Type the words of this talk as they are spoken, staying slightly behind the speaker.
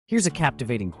Here's a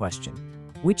captivating question.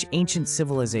 Which ancient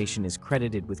civilization is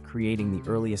credited with creating the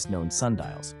earliest known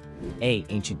sundials? A.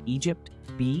 Ancient Egypt,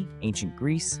 B. Ancient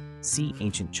Greece, C.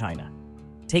 Ancient China.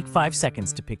 Take 5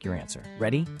 seconds to pick your answer.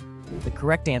 Ready? The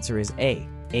correct answer is A.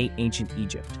 Ancient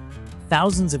Egypt.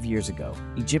 Thousands of years ago,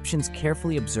 Egyptians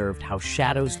carefully observed how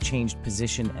shadows changed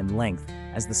position and length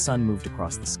as the sun moved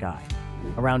across the sky.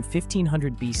 Around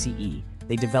 1500 BCE,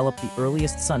 they developed the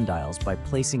earliest sundials by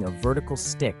placing a vertical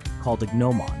stick called a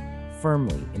gnomon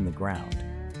firmly in the ground.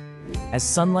 As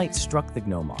sunlight struck the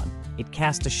gnomon, it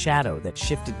cast a shadow that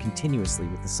shifted continuously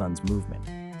with the sun's movement.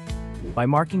 By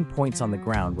marking points on the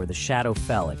ground where the shadow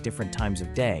fell at different times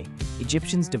of day,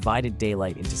 Egyptians divided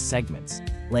daylight into segments,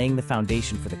 laying the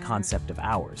foundation for the concept of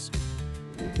hours.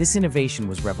 This innovation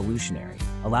was revolutionary,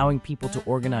 allowing people to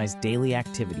organize daily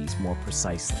activities more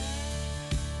precisely.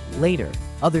 Later,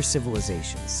 other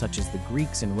civilizations, such as the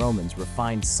Greeks and Romans,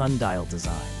 refined sundial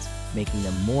designs, making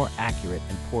them more accurate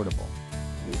and portable.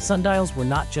 Sundials were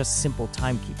not just simple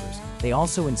timekeepers, they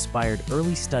also inspired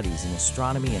early studies in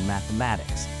astronomy and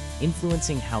mathematics,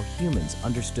 influencing how humans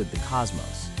understood the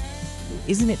cosmos.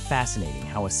 Isn't it fascinating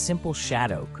how a simple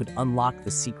shadow could unlock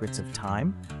the secrets of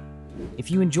time? If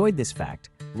you enjoyed this fact,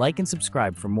 like and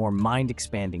subscribe for more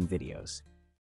mind-expanding videos.